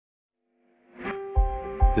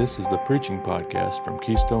This is the preaching podcast from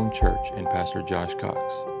Keystone Church and Pastor Josh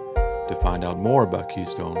Cox. To find out more about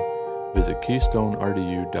Keystone, visit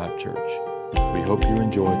KeystoneRDU.church. We hope you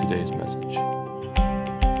enjoy today's message.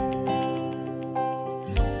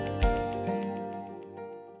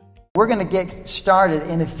 We're going to get started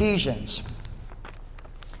in Ephesians,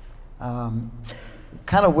 kind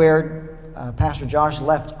of where Pastor Josh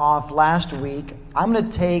left off last week. I'm going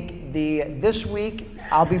to take this week.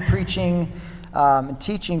 I'll be preaching and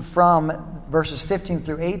teaching from verses 15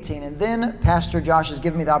 through 18, and then Pastor Josh has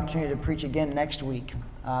given me the opportunity to preach again next week.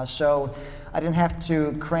 So I didn't have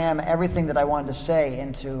to cram everything that I wanted to say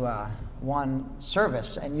into one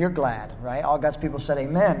service, and you're glad, right? All God's people said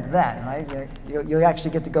amen to that, right? You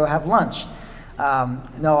actually get to go have lunch.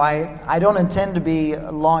 No, I don't intend to be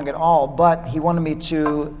long at all, but he wanted me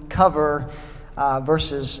to cover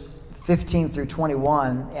verses 15 through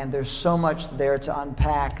 21, and there's so much there to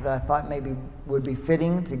unpack that I thought maybe would be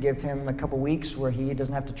fitting to give him a couple weeks where he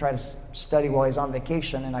doesn't have to try to study while he's on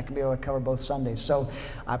vacation, and I can be able to cover both Sundays. So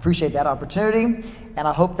I appreciate that opportunity, and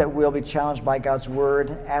I hope that we'll be challenged by God's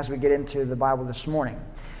Word as we get into the Bible this morning.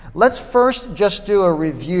 Let's first just do a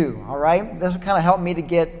review, all right? This will kind of help me to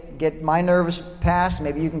get my nerves past.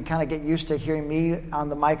 Maybe you can kind of get used to hearing me on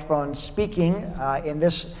the microphone speaking in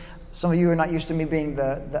this. Some of you are not used to me being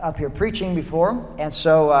the up here preaching before, and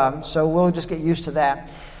so we'll just get used to that.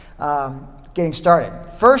 Getting started.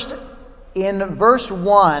 First, in verse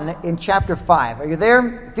 1 in chapter 5. Are you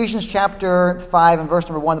there? Ephesians chapter 5 and verse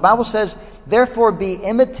number 1. The Bible says, "Therefore be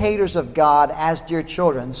imitators of God as dear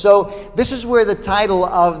children." So this is where the title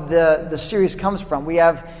of the series comes from. We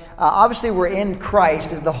have, obviously we're in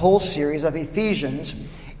Christ is the whole series of Ephesians.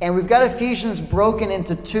 And we've got Ephesians broken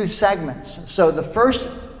into two segments. So the first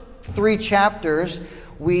 3 chapters,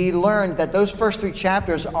 we learned that those first 3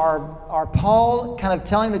 chapters are Paul kind of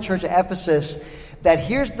telling the church at Ephesus that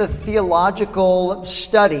here's the theological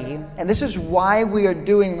study, and this is why we are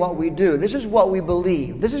doing what we do. This is what we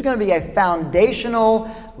believe. This is going to be a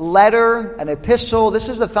foundational letter, an epistle. This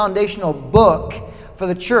is a foundational book for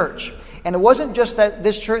the church. And it wasn't just that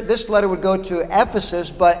this letter would go to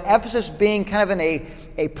Ephesus, but Ephesus being kind of in a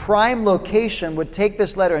prime location would take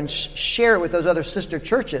this letter and share it with those other sister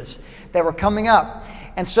churches that were coming up.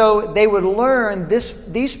 And so they would learn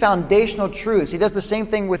these foundational truths. He does the same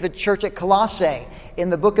thing with the church at Colossae. In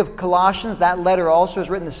the book of Colossians, that letter also is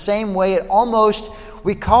written the same way.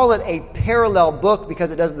 We call it a parallel book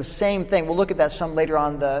because it does the same thing. We'll look at that some later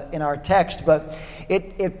on in our text, but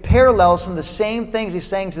it parallels some of the same things he's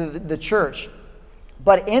saying to the church.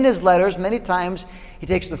 But in his letters, many times, he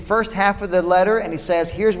takes the first half of the letter and he says,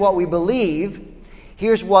 here's what we believe,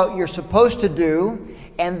 here's what you're supposed to do,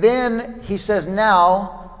 and then he says,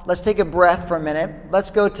 now, let's take a breath for a minute.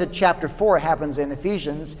 Let's go to chapter 4. It happens in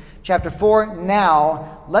Ephesians. Chapter 4,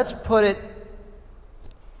 now, let's put it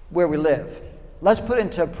where we live. Let's put it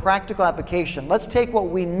into practical application. Let's take what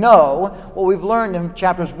we know, what we've learned in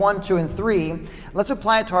chapters 1, 2, and 3. Let's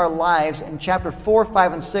apply it to our lives. In chapter 4,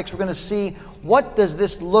 5, and 6, we're going to see what does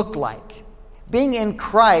this look like. Being in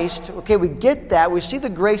Christ, okay, we get that. We see the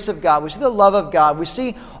grace of God. We see the love of God. We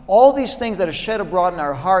see all these things that are shed abroad in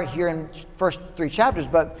our heart here in the first 3 chapters.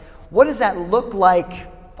 But what does that look like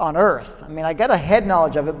on earth? I mean, I got a head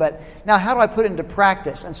knowledge of it, but now how do I put it into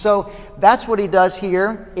practice? And so that's what he does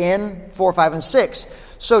here in 4, 5, and 6.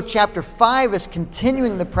 So chapter 5 is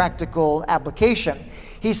continuing the practical application.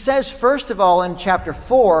 He says, first of all, in chapter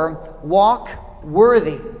 4, walk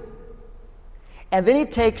worthy. And then he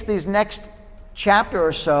takes these next chapter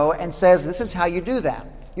or so and says, this is how you do that.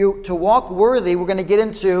 To walk worthy, we're going to get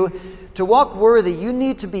into, to walk worthy, you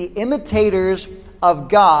need to be imitators of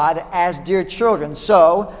God as dear children.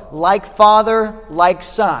 So, like Father, like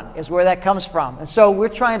Son is where that comes from. And so we're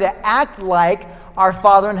trying to act like our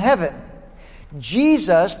Father in heaven.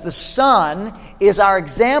 Jesus, the Son, is our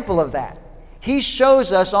example of that. He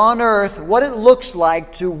shows us on earth what it looks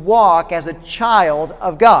like to walk as a child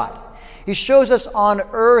of God. He shows us on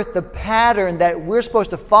earth the pattern that we're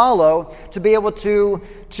supposed to follow to be able to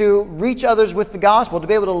reach others with the gospel, to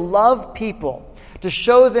be able to love people, to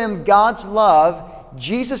show them God's love.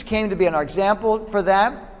 Jesus came to be our example for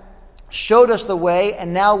that, showed us the way,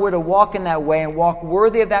 and now we're to walk in that way and walk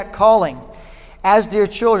worthy of that calling as dear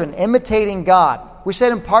children, imitating God. We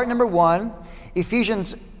said in part number 1,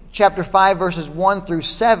 Ephesians chapter 5, verses 1 through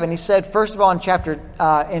 7, he said, first of all, in chapter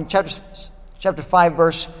 5,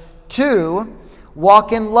 verse 2,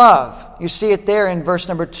 walk in love. You see it there in verse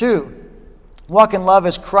number 2. Walk in love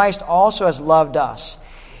as Christ also has loved us.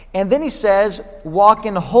 And then he says, walk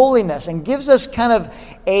in holiness, and gives us kind of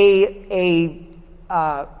a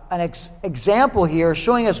example here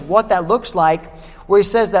showing us what that looks like, where he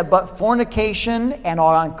says that, but fornication and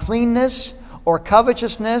all uncleanness or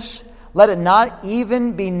covetousness, let it not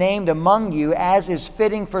even be named among you, as is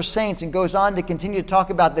fitting for saints. And goes on to continue to talk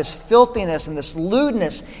about this filthiness and this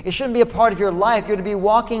lewdness. It shouldn't be a part of your life. You're to be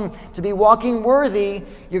walking worthy.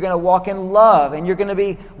 You're going to walk in love, and you're going to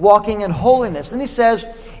be walking in holiness. Then he says,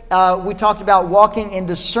 we talked about walking in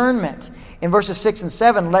discernment. In verses 6 and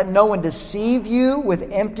 7, let no one deceive you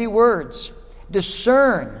with empty words.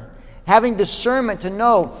 Discern. Having discernment to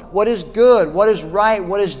know what is good, what is right,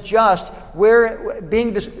 what is just,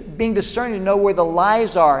 being discerning to know where the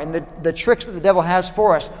lies are and the tricks that the devil has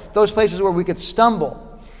for us, those places where we could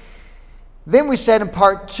stumble. Then we said in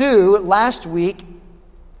part 2, last week,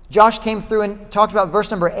 Josh came through and talked about verse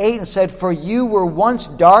number 8 and said, for you were once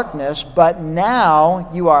darkness, but now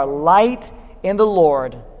you are light in the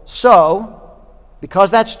Lord. So, because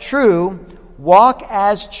that's true, walk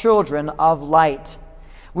as children of light.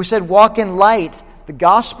 We said walk in light. The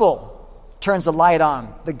gospel turns the light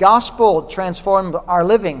on. The gospel transforms our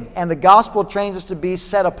living. And the gospel trains us to be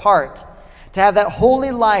set apart. To have that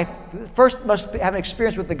holy life, first must have an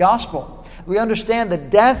experience with the gospel. We understand the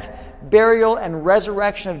death, burial, and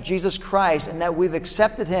resurrection of Jesus Christ, and that we've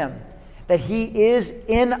accepted Him. That He is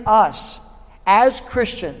in us as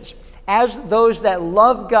Christians, as those that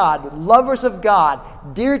love God, lovers of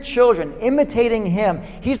God, dear children, imitating Him.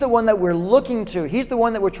 He's the one that we're looking to. He's the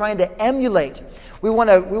one that we're trying to emulate. We want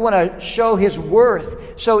to show His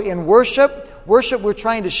worth. So in worship we're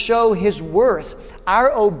trying to show His worth.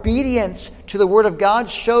 Our obedience to the Word of God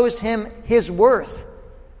shows Him His worth.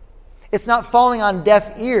 It's not falling on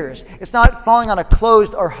deaf ears. It's not falling on a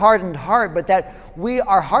closed or hardened heart, but that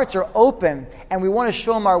our hearts are open and we want to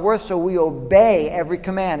show Him our worth, so we obey every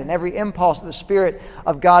command and every impulse that the Spirit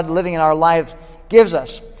of God living in our lives gives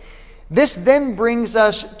us. This then brings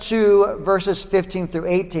us to verses 15 through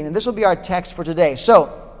 18, and this will be our text for today.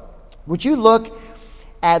 So, would you look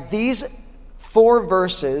at these 4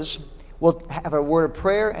 verses? We'll have a word of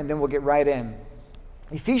prayer and then we'll get right in.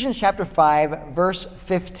 Ephesians chapter 5, verse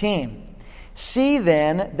 15. See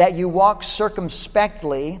then that you walk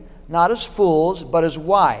circumspectly, not as fools, but as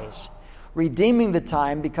wise, redeeming the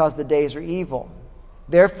time because the days are evil.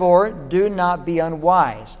 Therefore, do not be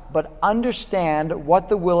unwise, but understand what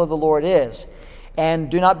the will of the Lord is.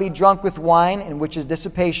 And do not be drunk with wine, in which is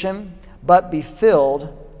dissipation, but be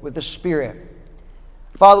filled with the Spirit.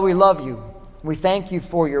 Father, we love You. We thank You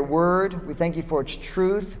for Your word. We thank You for its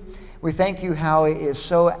truth. We thank You how it is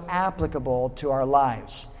so applicable to our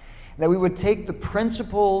lives. That we would take the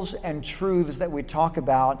principles and truths that we talk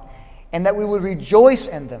about and that we would rejoice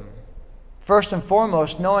in them. First and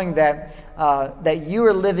foremost, knowing that You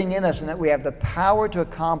are living in us and that we have the power to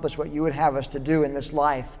accomplish what You would have us to do in this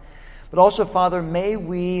life. But also, Father, may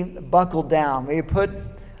we buckle down. May we put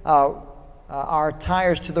our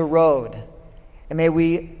tires to the road. And may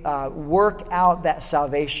we work out that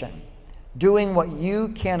salvation, doing what You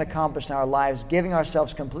can accomplish in our lives, giving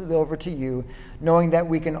ourselves completely over to You, knowing that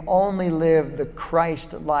we can only live the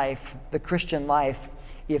Christ life, the Christian life,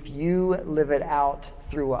 if You live it out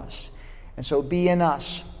through us. And so be in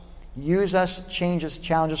us. Use us, change us,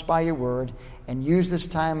 challenge us by Your word, and use this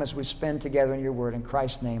time as we spend together in Your word. In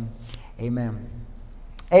Christ's name, amen.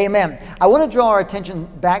 Amen. I want to draw our attention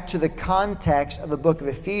back to the context of the book of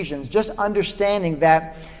Ephesians, just understanding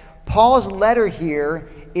that Paul's letter here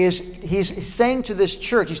he's saying to this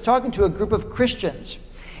church, he's talking to a group of Christians.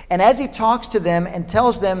 And as he talks to them and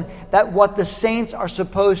tells them that what the saints are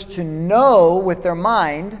supposed to know with their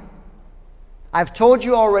mind, I've told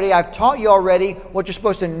you already, I've taught you already what you're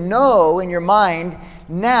supposed to know in your mind.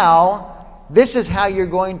 Now, this is how you're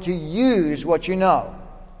going to use what you know.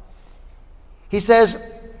 He says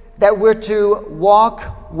that we're to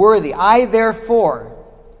walk worthy. I therefore,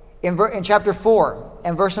 in chapter 4,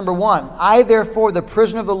 and verse number 1, I therefore, the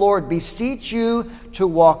prisoner of the Lord, beseech you to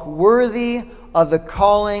walk worthy of the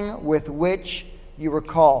calling with which you were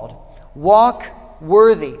called. Walk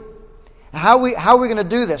worthy. How are we going to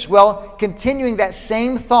do this? Well, continuing that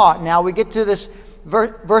same thought, now we get to this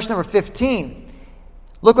verse number 15.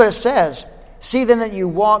 Look what it says. See then that you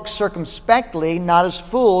walk circumspectly, not as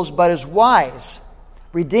fools, but as wise,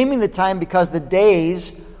 redeeming the time because the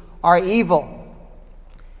days are evil.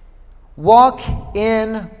 Walk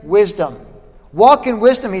in wisdom. Walk in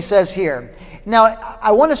wisdom, he says here. Now,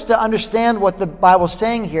 I want us to understand what the Bible's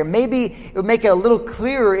saying here. Maybe it would make it a little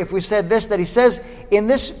clearer if we said this, that he says in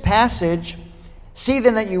this passage, see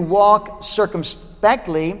then that you walk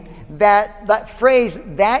circumspectly. That phrase,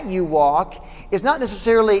 that you walk, is not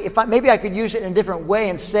necessarily, maybe I could use it in a different way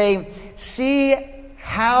and say, see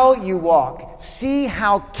how you walk. See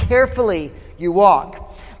how carefully you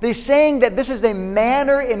walk. They're saying that this is the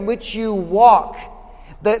manner in which you walk.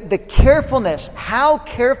 The carefulness, how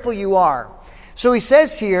careful you are. So he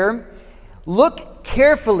says here, look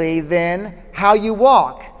carefully then how you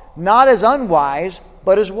walk, not as unwise,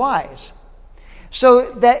 but as wise.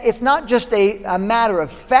 So that it's not just a matter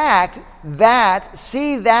of fact that,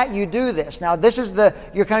 see that you do this. Now this is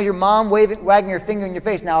your mom wagging your finger in your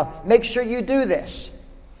face. Now make sure you do this.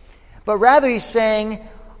 But rather he's saying,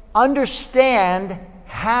 understand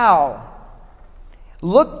how.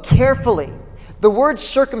 Look carefully. The word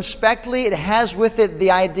circumspectly, it has with it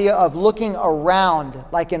the idea of looking around,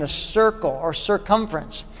 like in a circle or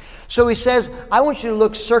circumference. So he says, I want you to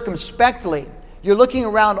look circumspectly. You're looking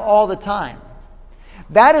around all the time.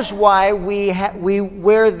 That is why we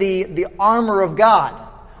wear the armor of God.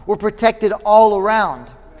 We're protected all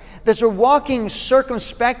around. That we're walking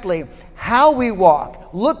circumspectly, how we walk.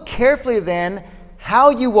 Look carefully then how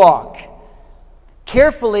you walk.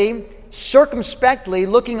 Carefully, circumspectly,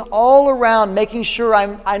 looking all around, making sure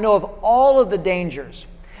I know of all of the dangers.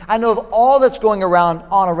 I know of all that's going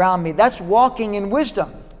on around me. That's walking in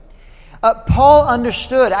wisdom. Paul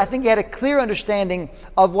understood, I think he had a clear understanding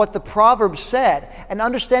of what the Proverbs said, and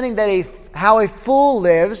understanding that how a fool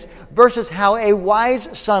lives versus how a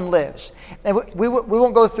wise son lives. And we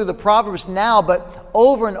won't go through the Proverbs now, but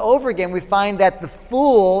over and over again we find that the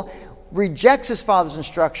fool rejects his father's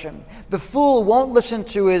instruction. The fool won't listen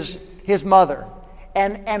to his mother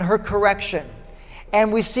and her correction.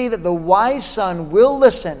 And we see that the wise son will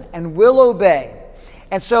listen and will obey.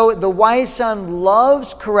 And so the wise son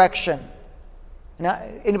loves correction. Now,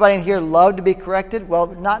 anybody in here love to be corrected? Well,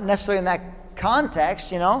 not necessarily in that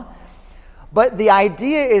context, But the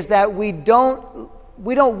idea is that we don't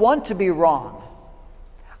want to be wrong.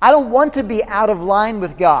 I don't want to be out of line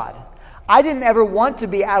with God. I didn't ever want to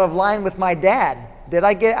be out of line with my dad. Did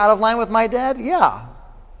I get out of line with my dad? Yeah.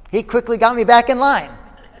 He quickly got me back in line.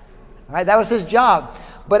 All right, that was his job.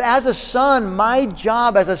 But as a son, my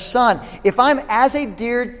job as a son, if I'm as a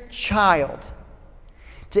dear child,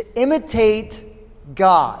 to imitate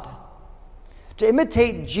God, to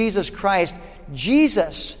imitate Jesus Christ.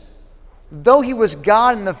 Jesus, though he was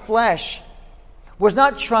God in the flesh, was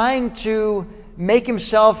not trying to make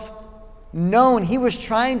himself known. He was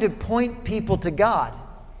trying to point people to God.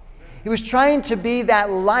 He was trying to be that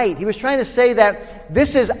light. He was trying to say that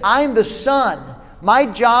I'm the Son. My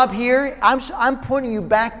job here, I'm pointing you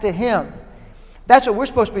back to Him. That's what we're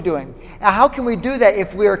supposed to be doing. Now, how can we do that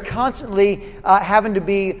if we are constantly having to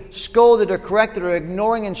be scolded or corrected or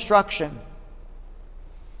ignoring instruction?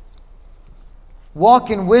 Walk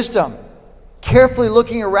in wisdom, carefully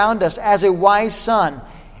looking around us as a wise son.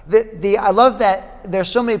 I love that there's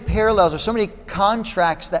so many parallels, there's so many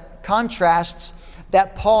contrasts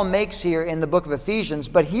that Paul makes here in the book of Ephesians.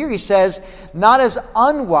 But here he says, not as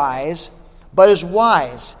unwise, but as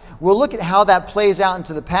wise. We'll look at how that plays out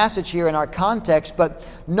into the passage here in our context, but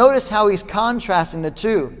notice how he's contrasting the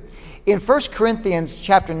two. In 1 Corinthians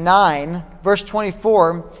chapter 9, verse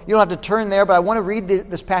 24, you don't have to turn there, but I want to read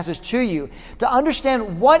this passage to you to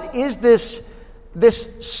understand what is this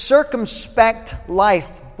circumspect life.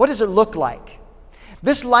 What does it look like?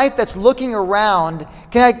 This life that's looking around,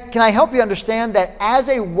 can I help you understand that as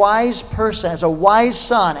a wise person, as a wise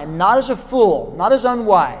son, and not as a fool, not as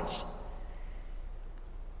unwise,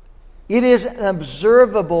 it is an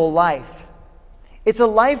observable life. It's a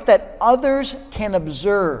life that others can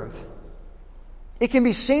observe. It can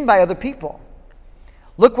be seen by other people.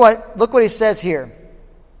 Look what he says here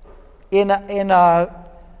in 1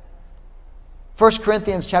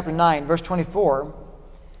 Corinthians chapter 9, verse 24.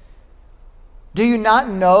 Do you not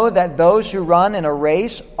know that those who run in a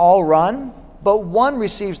race all run, but one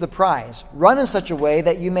receives the prize? Run in such a way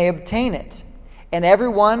that you may obtain it. And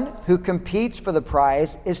everyone who competes for the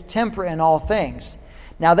prize is temperate in all things.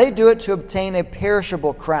 Now they do it to obtain a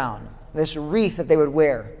perishable crown, this wreath that they would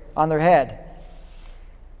wear on their head.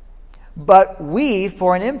 But we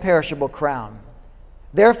for an imperishable crown.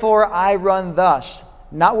 Therefore I run thus,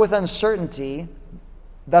 not with uncertainty.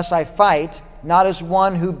 Thus I fight, not as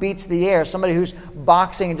one who beats the air, somebody who's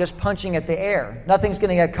boxing and just punching at the air. Nothing's going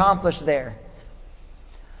to get accomplished there.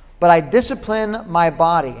 But I discipline my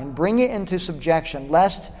body and bring it into subjection,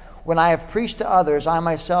 lest when I have preached to others, I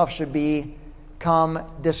myself should become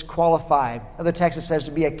disqualified. Other text it says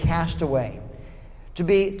to be a castaway, to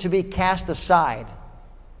be cast aside.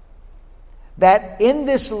 That in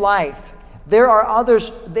this life, there are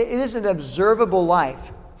others, it is an observable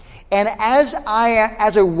life. And as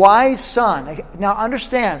a wise son, now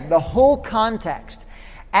understand the whole context,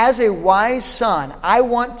 As a wise son, I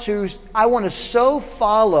want to so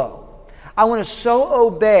follow, I want to so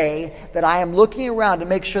obey that I am looking around to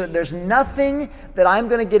make sure that there's nothing that I'm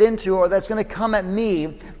going to get into or that's going to come at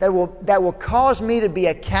me that will cause me to be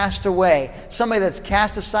a castaway, somebody that's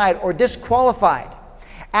cast aside or disqualified.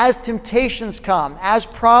 As temptations come, as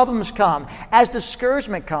problems come, as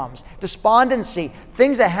discouragement comes, despondency,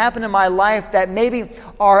 things that happen in my life that maybe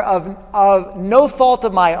are of no fault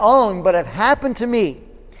of my own, but have happened to me,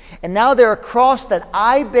 and now they're a cross that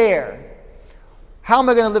I bear. How am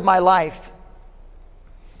I going to live my life?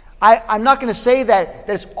 I'm not going to say that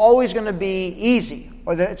it's always going to be easy,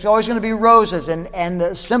 or that it's always going to be roses and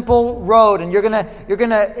a simple road, and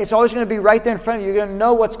it's always going to be right there in front of you. You're going to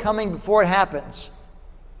know what's coming before it happens.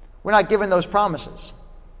 We're not given those promises.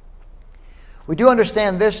 We do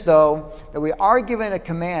understand this, though, that we are given a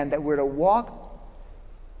command that we're to walk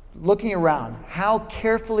looking around, how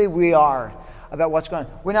carefully we are about what's going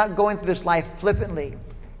on. We're not going through this life flippantly,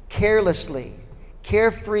 carelessly,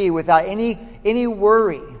 carefree, without any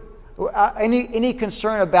worry, any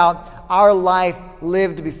concern about our life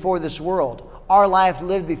lived before this world, our life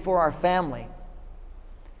lived before our family.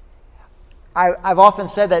 I've often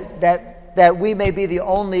said that we may be the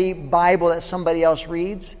only Bible that somebody else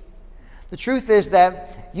reads. The truth is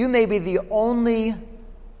that you may be the only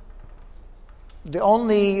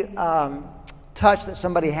touch that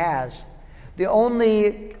somebody has, the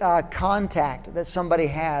only contact that somebody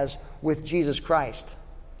has with Jesus Christ.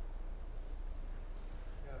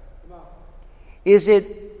 Is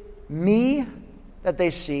it me that they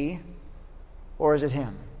see, or is it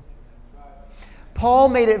Him? Paul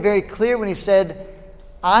made it very clear when he said,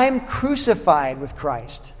 I'm crucified with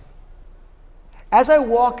Christ. As I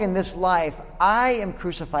walk in this life, I am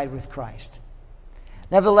crucified with Christ.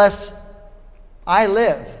 Nevertheless, I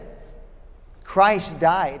live. Christ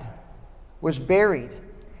died, was buried,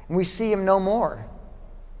 and we see Him no more.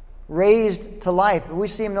 Raised to life, and we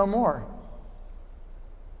see Him no more.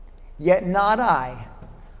 Yet not I,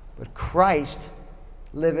 but Christ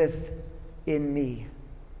liveth in me.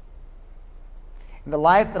 In the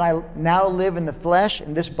life that I now live in the flesh,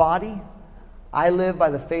 in this body, I live by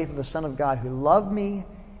the faith of the Son of God who loved me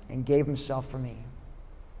and gave Himself for me.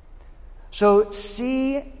 So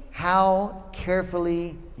see how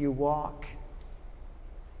carefully you walk.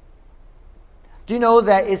 Do you know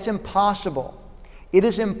that it's impossible? It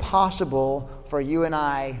is impossible for you and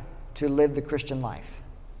I to live the Christian life.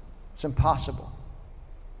 It's impossible.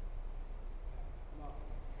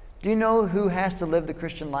 Do you know who has to live the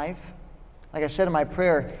Christian life? Like I said in my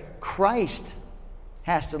prayer, Christ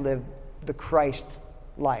has to live the Christ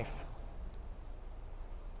life.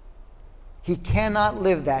 He cannot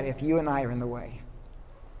live that if you and I are in the way.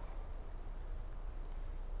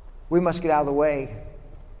 We must get out of the way.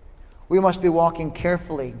 We must be walking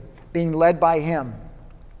carefully, being led by Him.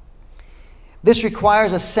 This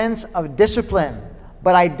requires a sense of discipline.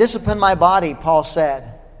 But I discipline my body, Paul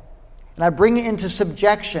said, and I bring it into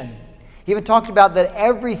subjection. He even talked about that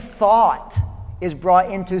every thought is brought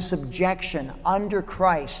into subjection under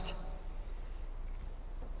Christ.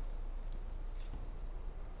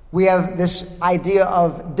 We have this idea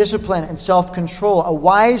of discipline and self-control. A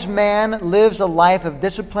wise man lives a life of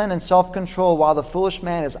discipline and self-control, while the foolish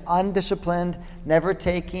man is undisciplined, never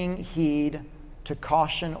taking heed to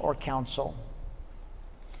caution or counsel.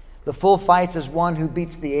 The fool fights as one who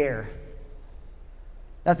beats the air.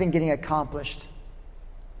 Nothing getting accomplished.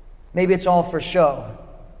 Maybe it's all for show.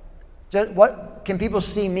 Just what can people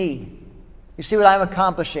see me? You see what I'm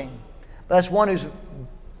accomplishing. But that's one who's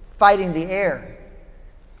fighting the air.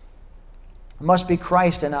 It must be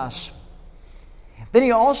Christ in us. Then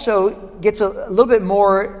he also gets a little bit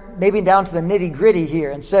more, maybe down to the nitty-gritty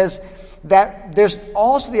here, and says that there's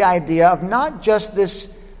also the idea of not just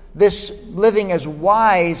this living as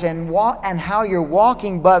wise and how you're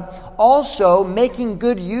walking, but also making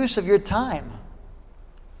good use of your time.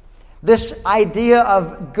 This idea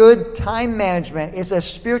of good time management is a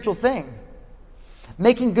spiritual thing.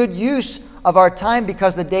 Making good use of our time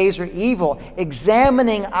because the days are evil.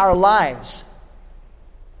 Examining our lives.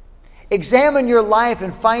 Examine your life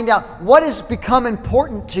and find out what has become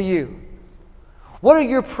important to you. What are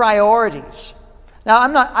your priorities? Now,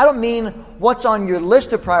 I don't mean what's on your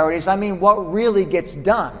list of priorities. I mean what really gets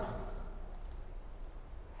done.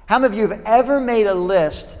 How many of you have ever made a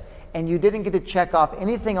list and you didn't get to check off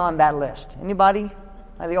anything on that list? Anybody? Am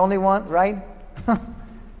I the only one, right?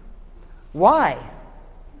 Why?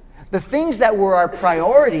 The things that were our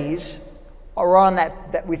priorities or on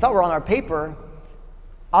that we thought were on our paper,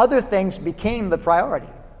 other things became the priority.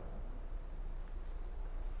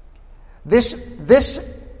 This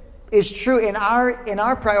is true in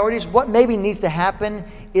our priorities. What maybe needs to happen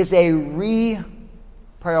is a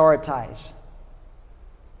re-prioritize.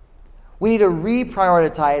 We need to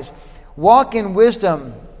re-prioritize. Walk in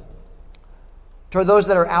wisdom toward those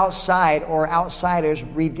that are outside or outsiders,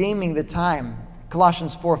 redeeming the time.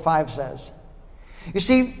 Colossians 4:5 says. You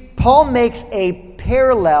see, Paul makes a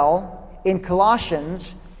parallel in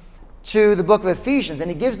Colossians to the book of Ephesians,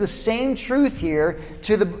 and he gives the same truth here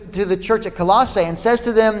to the church at Colossae and says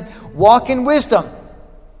to them, walk in wisdom.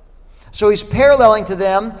 So he's paralleling to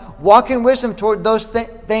them, walk in wisdom toward those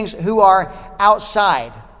things who are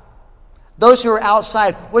outside. Those who are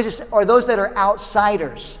outside, or those that are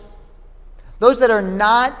outsiders. Those that are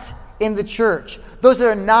not in the church. Those that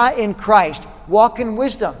are not in Christ. Walk in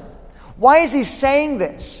wisdom. Why is he saying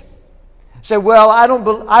this? Say, well, I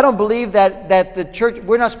don't believe that the church,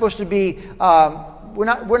 we're not supposed to be we're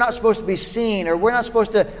not supposed to be seen, or we're not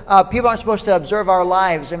supposed to people aren't supposed to observe our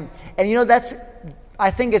lives, and you know, that's, I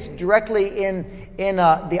think it's directly in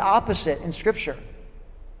the opposite in Scripture.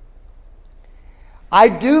 I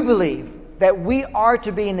do believe that we are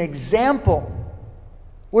to be an example.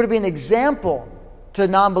 We're to be an example to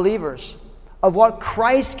non-believers of what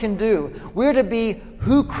Christ can do. We're to be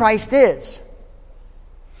who Christ is.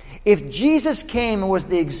 If Jesus came and was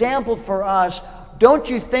the example for us, don't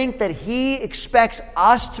you think that He expects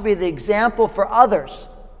us to be the example for others?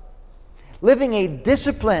 Living a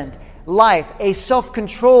disciplined life, a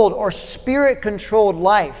self-controlled or spirit-controlled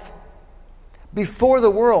life before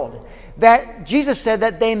the world. That Jesus said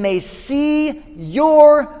that they may see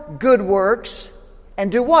your good works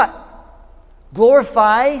and do what?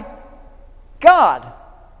 Glorify God.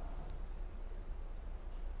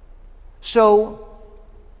 So,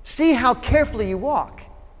 see how carefully you walk.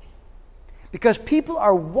 Because people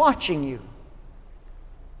are watching you.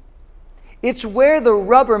 It's where the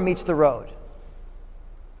rubber meets the road.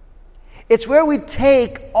 It's where we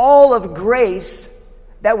take all of grace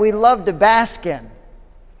that we love to bask in.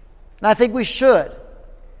 And I think we should.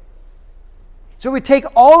 So we take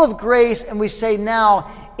all of grace and we say,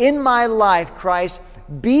 now, in my life, Christ,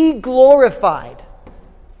 be glorified.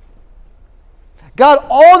 God,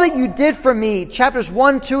 all that you did for me, chapters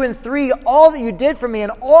 1, 2, and 3, all that you did for me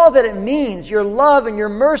and all that it means, your love and your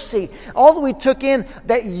mercy, all that we took in,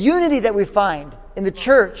 that unity that we find in the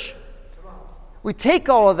church. We take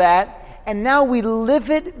all of that and now we live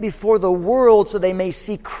it before the world so they may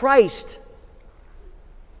see Christ.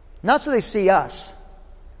 Not so they see us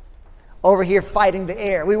over here fighting the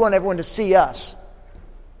air. We want everyone to see us.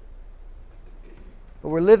 But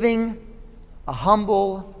we're living a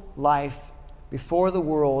humble life before the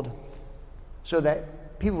world so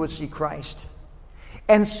that people would see Christ.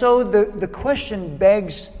 And so the question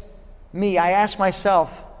begs me, I ask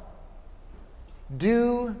myself,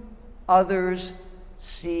 do others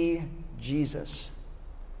see Jesus?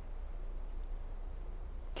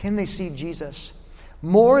 Can they see Jesus?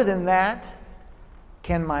 More than that,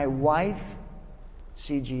 can my wife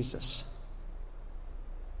see Jesus?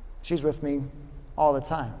 She's with me all the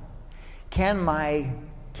time. Can my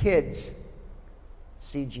kids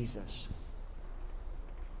see Jesus?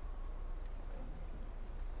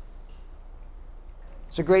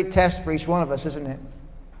 It's a great test for each one of us, isn't it?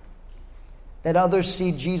 That others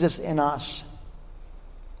see Jesus in us.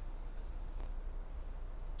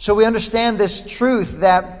 So we understand this truth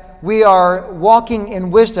that we are walking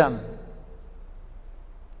in wisdom,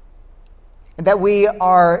 and that we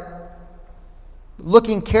are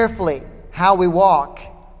looking carefully how we walk.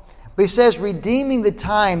 But he says, redeeming the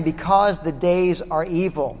time because the days are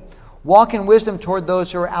evil. Walk in wisdom toward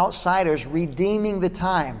those who are outsiders, redeeming the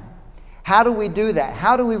time. How do we do that?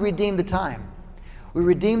 How do we redeem the time? We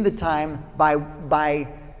redeem the time by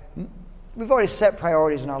we've already set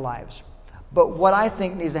priorities in our lives. But what I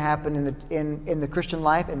think needs to happen in the Christian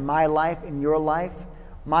life, in my life, in your life,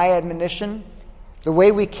 my admonition, the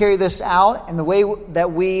way we carry this out and the way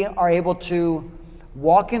that we are able to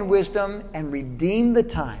walk in wisdom and redeem the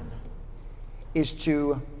time is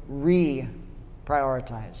to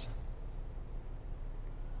re-prioritize.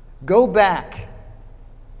 Go back.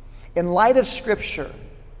 In light of Scripture,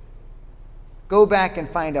 go back and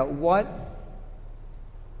find out what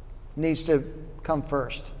needs to come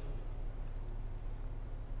first.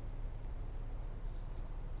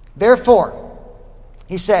 Therefore,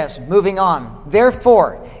 he says, moving on,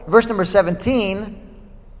 therefore, verse number 17,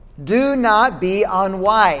 do not be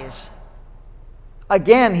unwise.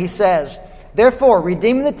 Again, he says, therefore,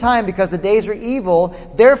 redeeming the time because the days are evil,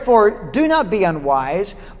 therefore, do not be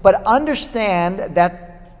unwise, but understand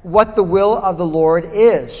that what the will of the Lord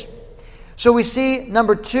is. So we see,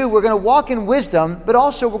 number 2, we're going to walk in wisdom, but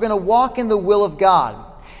also we're going to walk in the will of God.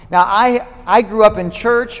 Now, I grew up in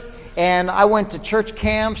church, and I went to church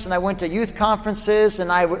camps, and I went to youth conferences,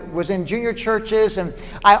 and I was in junior churches, and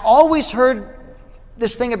I always heard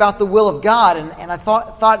this thing about the will of God, and I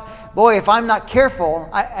thought, boy, if I'm not careful,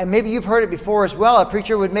 and maybe you've heard it before as well, a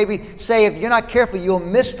preacher would maybe say, if you're not careful, you'll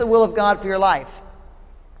miss the will of God for your life.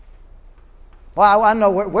 Well, I don't know,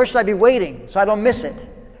 where should I be waiting so I don't miss it?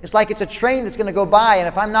 It's like it's a train that's going to go by, and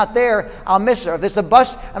if I'm not there, I'll miss it. Or if there's a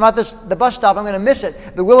bus, I'm at the bus stop, I'm going to miss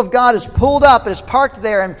it. The will of God is pulled up, and it's parked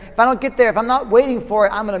there, and if I don't get there, if I'm not waiting for it,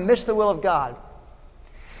 I'm going to miss the will of God.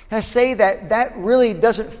 Can I say that really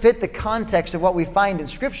doesn't fit the context of what we find in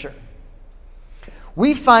Scripture?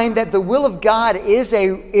 We find that the will of God is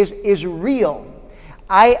real.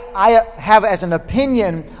 I have as an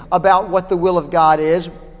opinion about what the will of God is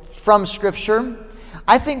from Scripture.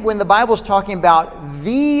 I think when the Bible is talking about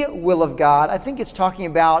the will of God, I think it's talking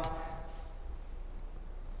about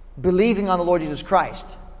believing on the Lord Jesus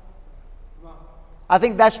Christ. I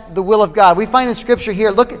think that's the will of God. We find in Scripture here,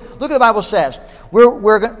 look at the Bible says. We're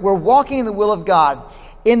walking in the will of God.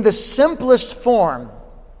 In the simplest form,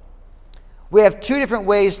 we have two different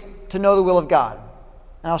ways to know the will of God.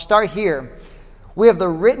 And I'll start here. We have the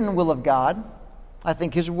written will of God, I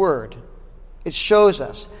think His Word. It shows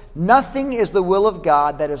us nothing is the will of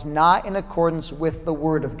God that is not in accordance with the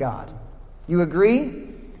Word of God. You agree?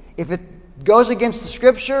 If it goes against the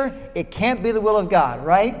Scripture, it can't be the will of God,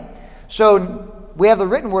 right? So we have the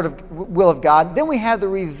written will of God. Then we have the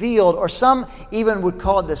revealed, or some even would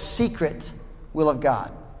call it the secret will of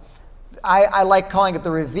God. I like calling it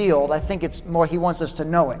the revealed. I think it's more He wants us to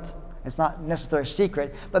know it. It's not necessarily a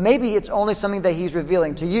secret, but maybe it's only something that He's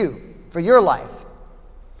revealing to you for your life.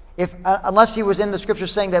 Unless He was in the Scripture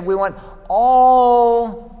saying that we want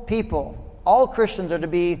all people, all Christians are to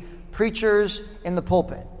be preachers in the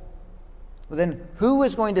pulpit. Well, then who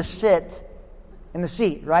is going to sit in the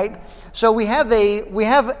seat, right? So we have a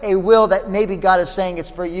will that maybe God is saying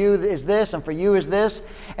it's for you is this and for you is this.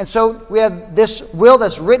 And so we have this will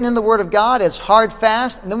that's written in the Word of God, it's hard,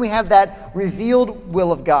 fast, and then we have that revealed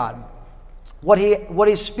will of God. What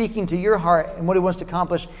He's speaking to your heart and what He wants to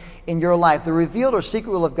accomplish in your life. The revealed or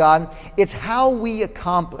secret will of God, it's how we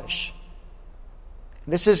accomplish.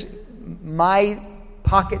 This is my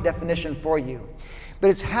pocket definition for you.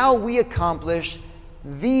 But it's how we accomplish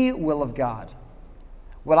the will of God.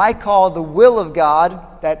 What I call the will of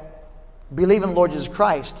God that believe in the Lord Jesus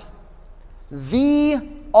Christ. The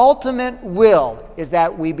ultimate will is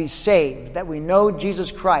that we be saved, that we know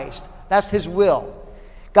Jesus Christ. That's His will.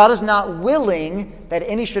 God is not willing that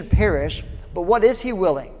any should perish, but what is He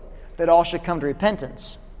willing? That all should come to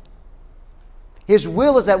repentance. His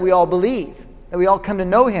will is that we all believe, that we all come to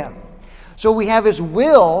know Him. So we have His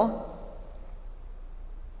will,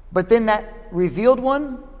 but then that revealed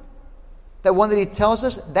one, that one that He tells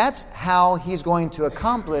us, that's how He's going to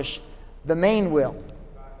accomplish the main will.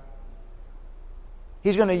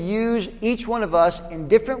 He's going to use each one of us in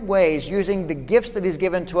different ways, using the gifts that He's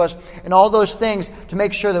given to us and all those things to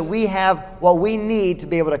make sure that we have what we need to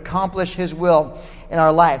be able to accomplish His will in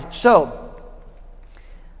our lives. So,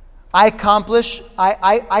 I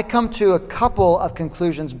come to a couple of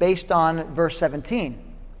conclusions based on verse 17.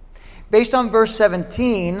 Based on verse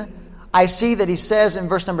 17, I see that He says in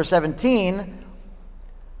verse number 17,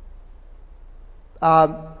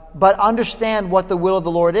 but understand what the will of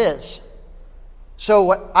the Lord is. So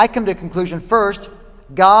what I come to a conclusion first,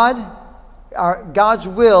 God's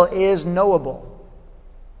will is knowable.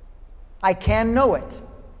 I can know it.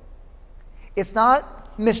 It's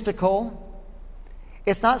not mystical.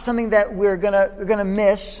 It's not something that we're gonna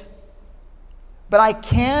miss. But I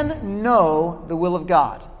can know the will of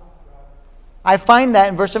God. I find that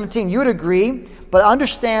in verse 17. You would agree, but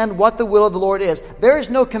understand what the will of the Lord is. There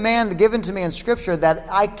is no command given to me in Scripture that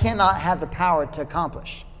I cannot have the power to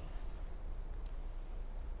accomplish.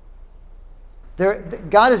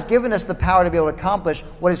 God has given us the power to be able to accomplish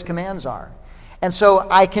what His commands are. And so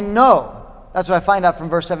I can know. That's what I find out from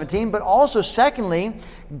verse 17. But also, secondly,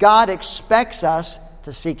 God expects us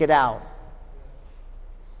to seek it out.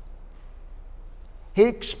 He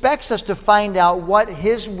expects us to find out what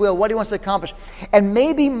His will, what He wants to accomplish. And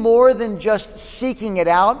maybe more than just seeking it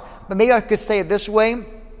out, but maybe I could say it this way.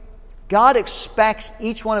 God expects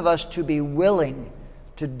each one of us to be willing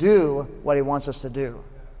to do what He wants us to do.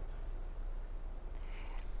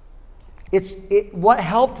 What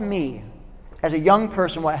helped me as a young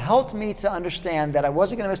person, what helped me to understand that I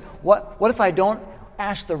wasn't going to miss, what if I don't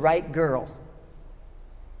ask the right girl?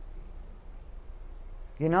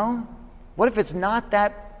 You know? What if it's not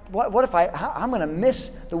that, what if I'm going to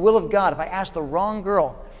miss the will of God if I ask the wrong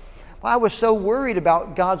girl? Well, I was so worried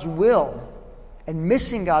about God's will and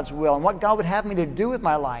missing God's will and what God would have me to do with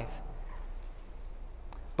my life.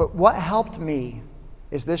 But what helped me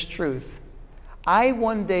is this truth. I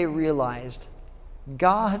one day realized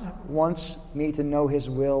God wants me to know His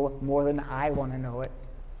will more than I want to know it.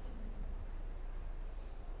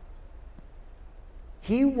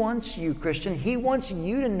 He wants you, Christian, He wants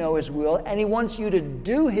you to know His will, and He wants you to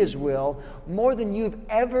do His will more than you've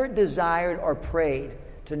ever desired or prayed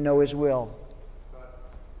to know His will.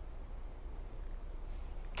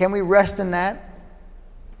 Can we rest in that?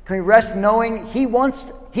 Can we rest knowing He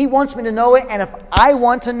wants me to know it, and if I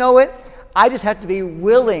want to know it, I just have to be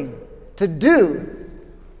willing to do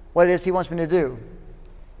what it is He wants me to do.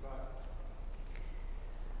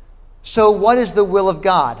 So what is the will of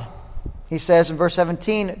God? He says in verse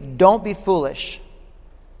 17, don't be foolish.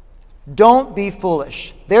 Don't be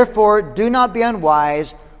foolish. Therefore, do not be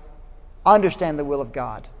unwise. Understand the will of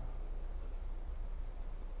God.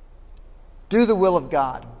 Do the will of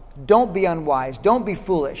God. Don't be unwise. Don't be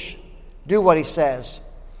foolish. Do what He says.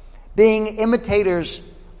 Being imitators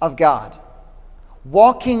of God.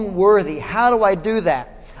 Walking worthy. How do I do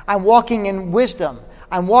that? I'm walking in wisdom.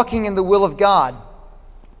 I'm walking in the will of God.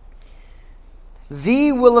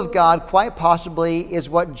 The will of God, quite possibly, is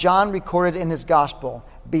what John recorded in his gospel.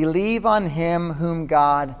 Believe on Him whom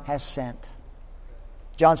God has sent.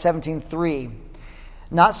 John 17:3.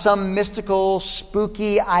 Not some mystical,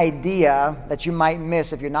 spooky idea that you might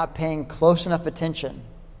miss if you're not paying close enough attention.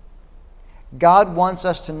 God wants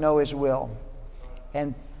us to know His will,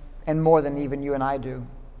 and more than even you and I do.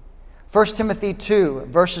 1 Timothy 2,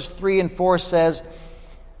 verses 3 and 4 says,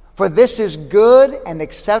 for this is good and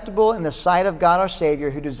acceptable in the sight of God our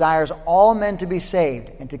Savior, who desires all men to be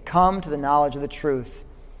saved and to come to the knowledge of the truth.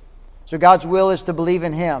 So God's will is to believe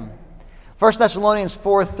in Him. 1 Thessalonians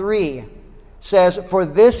 4:3 says, for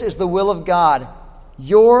this is the will of God,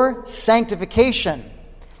 your sanctification,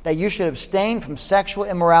 that you should abstain from sexual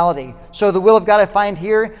immorality. So the will of God I find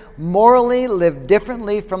here, morally live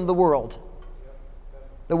differently from the world.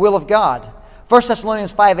 The will of God. 1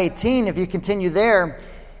 Thessalonians 5:18, if you continue there,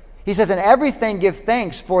 he says, in everything give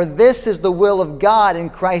thanks, for this is the will of God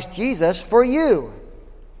in Christ Jesus for you.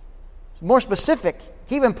 It's more specific.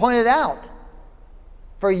 He even pointed out.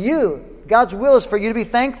 For you, God's will is for you to be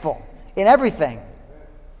thankful in everything.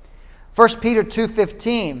 1 Peter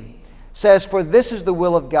 2:15 says, for this is the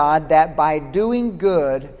will of God, that by doing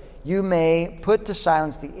good you may put to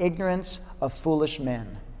silence the ignorance of foolish men.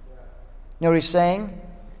 You know what he's saying?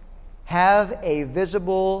 Have a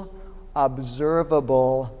visible,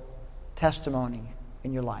 observable testimony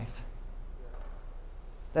in your life.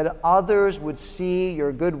 That others would see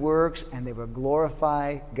your good works and they would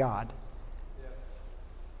glorify God.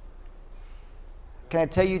 Can I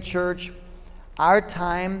tell you, church, our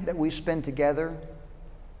time that we spend together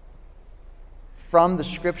from the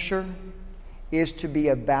Scripture is to be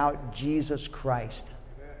about Jesus Christ.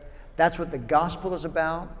 That's what the gospel is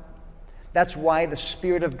about. That's why the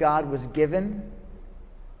Spirit of God was given.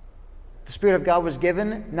 The Spirit of God was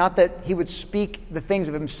given, not that He would speak the things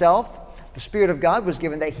of Himself. The Spirit of God was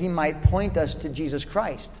given that He might point us to Jesus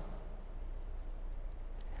Christ.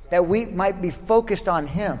 That we might be focused on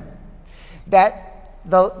Him.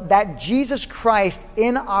 That Jesus Christ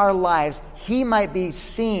in our lives, He might be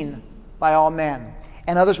seen by all men.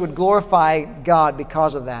 And others would glorify God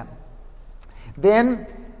because of that. Then,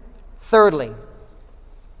 thirdly,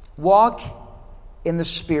 walk in the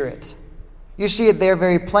Spirit. You see it there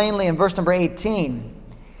very plainly in verse number 18.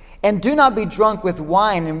 And do not be drunk with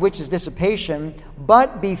wine, in which is dissipation,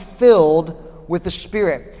 but be filled with the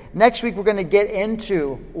Spirit. Next week we're going to get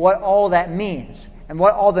into what all that means and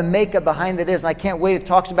what all the makeup behind it is. And I can't wait. It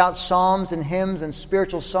talks about psalms and hymns and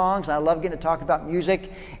spiritual songs. And I love getting to talk about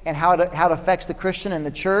music and how it affects the Christian and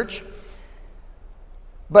the church.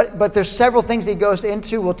 But there's several things he goes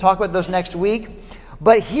into. We'll talk about those next week.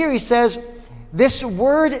 But here he says, this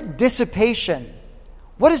word dissipation,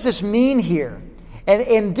 what does this mean here? And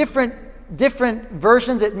in different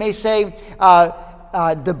versions, it may say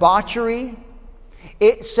debauchery.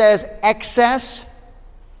 It says excess.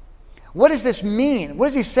 What does this mean? What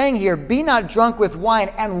is he saying here? Be not drunk with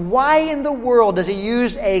wine. And why in the world does he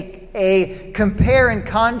use a compare and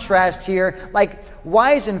contrast here? Like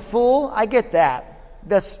wise and fool, I get that.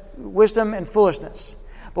 That's wisdom and foolishness.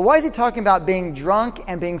 But why is he talking about being drunk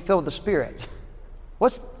and being filled with the Spirit?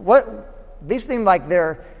 These seem like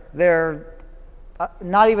they're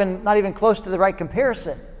not even close to the right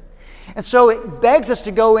comparison. And so it begs us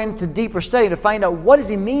to go into deeper study to find out, what does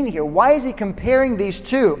he mean here? Why is he comparing these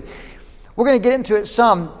two? We're going to get into it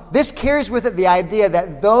some. This carries with it the idea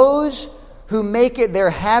that those who make it their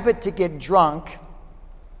habit to get drunk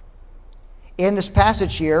in this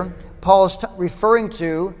passage here, Paul is referring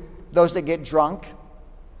to those that get drunk,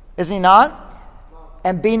 isn't he not?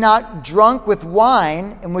 And be not drunk with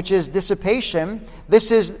wine, in which is dissipation. This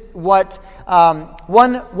is what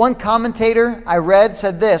one commentator I read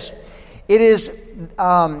said this. It is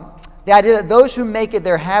the idea that those who make it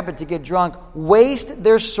their habit to get drunk waste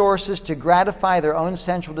their sources to gratify their own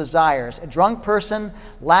sensual desires. A drunk person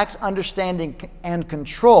lacks understanding and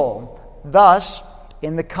control. Thus,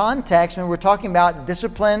 in the context, when we're talking about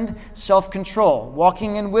disciplined self-control,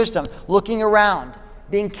 walking in wisdom, looking around,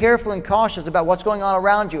 being careful and cautious about what's going on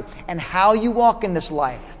around you and how you walk in this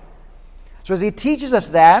life. So as he teaches us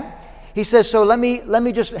that, he says, so let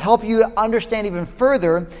me just help you understand even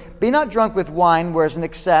further. Be not drunk with wine, where is an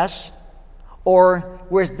excess, or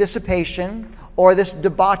where is dissipation, or this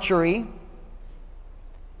debauchery.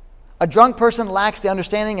 A drunk person lacks the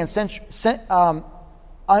understanding and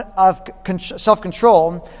of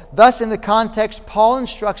self-control. Thus, in the context, Paul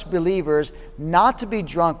instructs believers not to be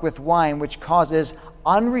drunk with wine, which causes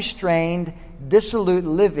unrestrained, dissolute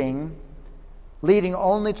living, leading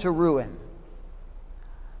only to ruin.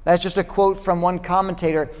 That's just a quote from one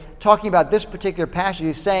commentator talking about this particular passage.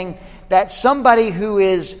 He's saying that somebody who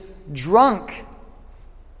is drunk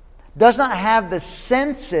does not have the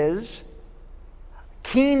senses,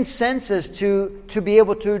 keen senses to be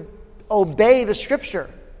able to obey the Scripture,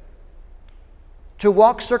 to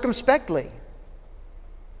walk circumspectly,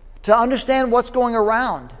 to understand what's going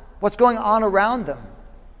on around them.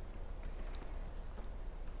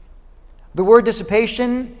 The word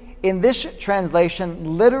dissipation in this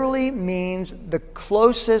translation literally means the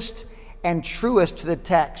closest and truest to the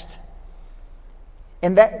text.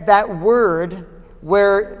 And that word,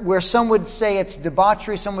 where some would say it's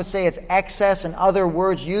debauchery, some would say it's excess, and other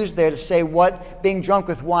words used there to say what being drunk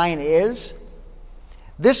with wine is,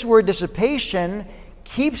 this word dissipation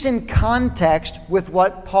keeps in context with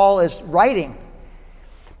what Paul is writing.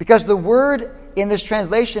 Because the word in this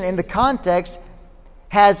translation, in the context,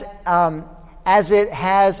 has, as it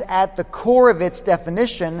has at the core of its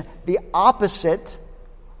definition, the opposite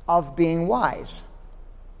of being wise.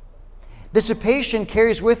 Dissipation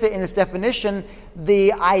carries with it in its definition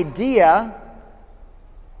the idea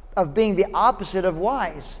of being the opposite of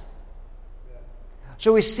wise.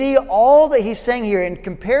 So we see all that he's saying here in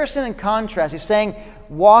comparison and contrast. He's saying,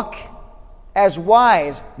 walk as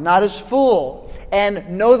wise, not as fool,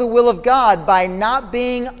 and know the will of God by not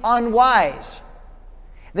being unwise.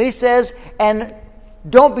 Then he says, and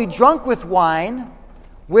don't be drunk with wine,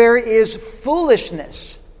 where is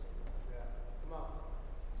foolishness,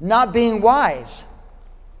 not being wise.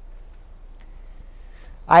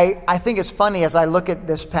 I think it's funny as I look at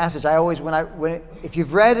this passage. I always, if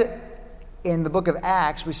you've read in the book of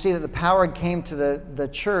Acts, we see that the power came to the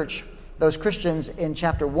church, those Christians, in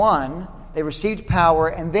chapter 1. They received power,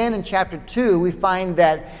 and then in chapter 2, we find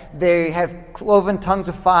that they have cloven tongues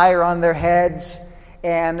of fire on their heads,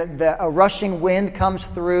 and a rushing wind comes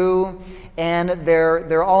through, and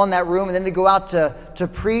they're all in that room, and then they go out to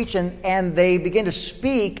preach, and they begin to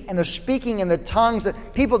speak, and they're speaking in the tongues of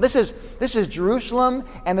people. This is Jerusalem,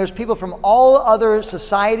 and there's people from all other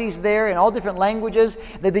societies there in all different languages.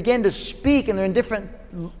 They begin to speak, and they're in different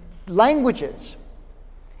languages.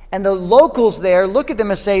 And the locals there look at them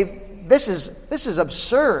and say, this is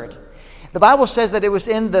absurd. The Bible says that it was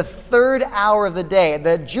in the third hour of the day.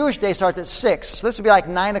 The Jewish day starts at 6, so this would be like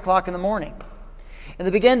 9 o'clock in the morning. And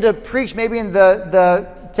they began to preach maybe in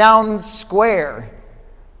the town square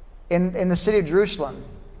in the city of Jerusalem.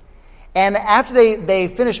 And after they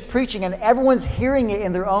finished preaching and everyone's hearing it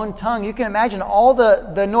in their own tongue, you can imagine all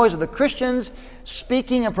the noise of the Christians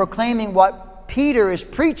speaking and proclaiming what Peter is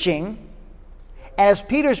preaching. And as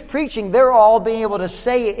Peter's preaching, they're all being able to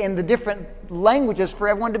say it in the different languages for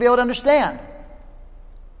everyone to be able to understand.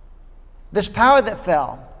 This power that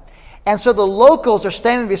fell. And so the locals are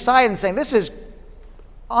standing beside and saying, this is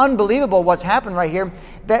unbelievable what's happened right here.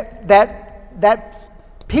 That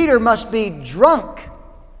Peter must be drunk.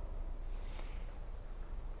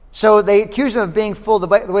 So they accuse him of being full. The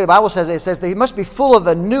way the Bible says it, says that he must be full of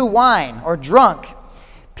a new wine or drunk.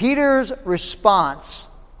 Peter's response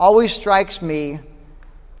always strikes me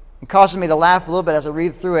and causes me to laugh a little bit as I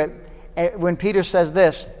read through it. When Peter says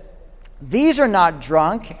this, these are not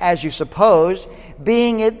drunk, as you suppose,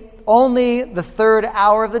 being it only the third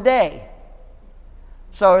hour of the day.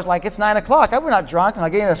 So it's like, it's 9 o'clock. We're not drunk. And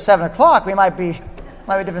I'll give you 7 o'clock. We might be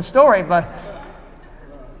a different story, but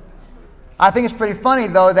I think it's pretty funny,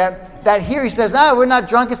 though, that here he says, we're not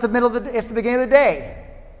drunk. It's the beginning of the day.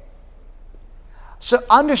 So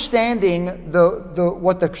understanding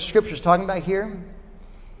what the Scripture is talking about here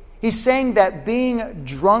He's saying that being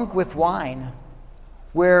drunk with wine,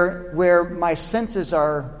 where my senses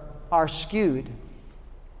are skewed,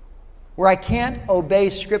 where I can't obey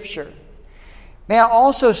Scripture. May I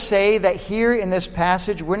also say that here in this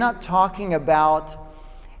passage, we're not talking about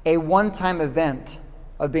a one-time event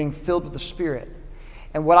of being filled with the Spirit.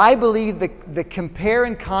 And what I believe the compare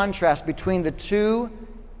and contrast between the two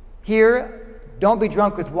here, don't be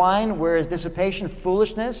drunk with wine, whereas dissipation,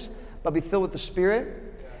 foolishness, but be filled with the Spirit.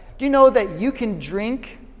 Do you know that you can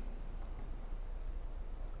drink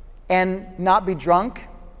and not be drunk?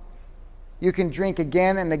 You can drink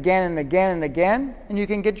again and again and again and again, and you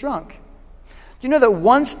can get drunk. Do you know that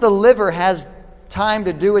once the liver has time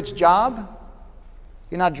to do its job,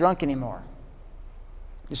 you're not drunk anymore?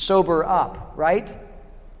 You sober up, right?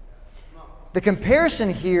 The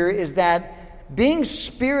comparison here is that being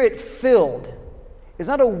Spirit-filled is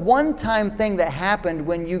not a one-time thing that happened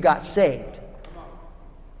when you got saved.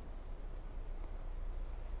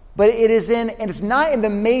 But it's not in the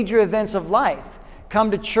major events of life.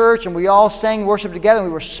 Come to church and we all sang worship together and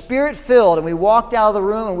we were Spirit-filled and we walked out of the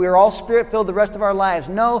room and we were all Spirit-filled the rest of our lives.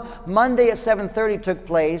 No, Monday at 7:30 took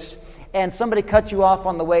place and somebody cut you off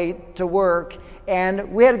on the way to work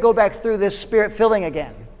and we had to go back through this Spirit-filling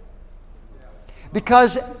again.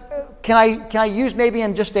 Because, can I use maybe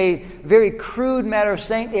in just a very crude matter of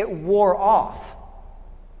saying, it wore off.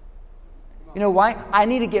 You know why? I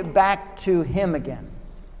need to get back to Him again.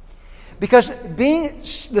 Because being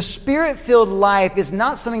the Spirit-filled life is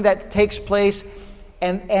not something that takes place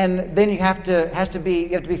and then you have to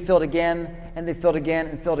be filled again and then filled again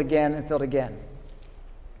and filled again and filled again.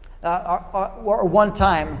 Or one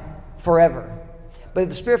time forever. But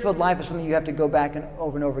the Spirit-filled life is something you have to go back and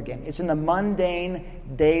over again. It's in the mundane,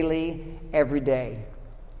 daily, everyday.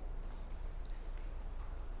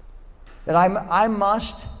 That I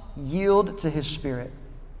must yield to His Spirit.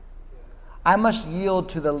 I must yield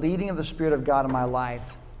to the leading of the Spirit of God in my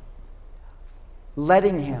life.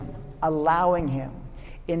 Letting Him, allowing Him,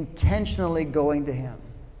 intentionally going to Him.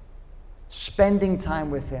 Spending time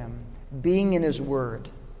with Him. Being in His Word.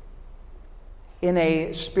 In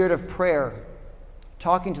a spirit of prayer.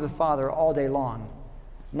 Talking to the Father all day long.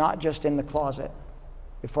 Not just in the closet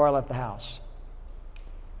before I left the house.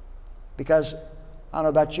 Because, I don't know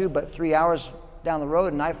about you, but 3 hours down the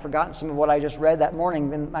road and I've forgotten some of what I just read that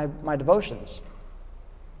morning in my devotions.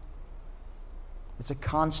 It's a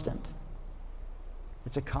constant.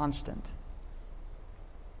 It's a constant.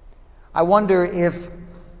 I wonder if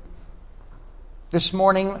this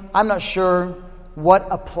morning, I'm not sure what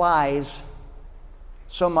applies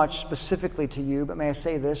so much specifically to you, but may I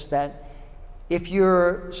say this, that if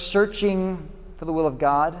you're searching for the will of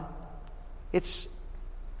God, it's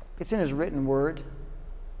in His written word.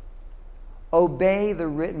 Obey the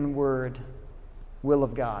written word, will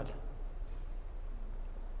of God.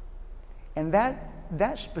 And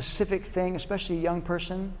that specific thing, especially a young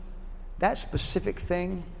person, that specific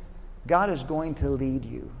thing, God is going to lead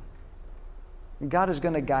you. God is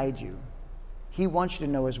going to guide you. He wants you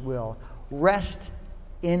to know His will. Rest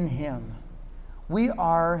in Him. We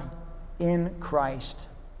are in Christ.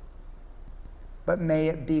 But may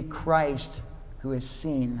it be Christ who is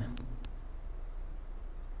seen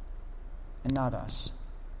and not us.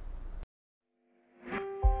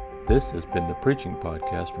 This has been the Preaching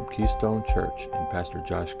Podcast from Keystone Church and Pastor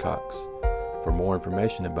Josh Cox. For more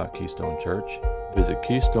information about Keystone Church, visit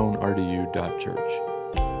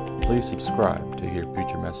keystonerdu.church. Please subscribe to hear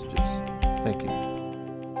future messages. Thank you.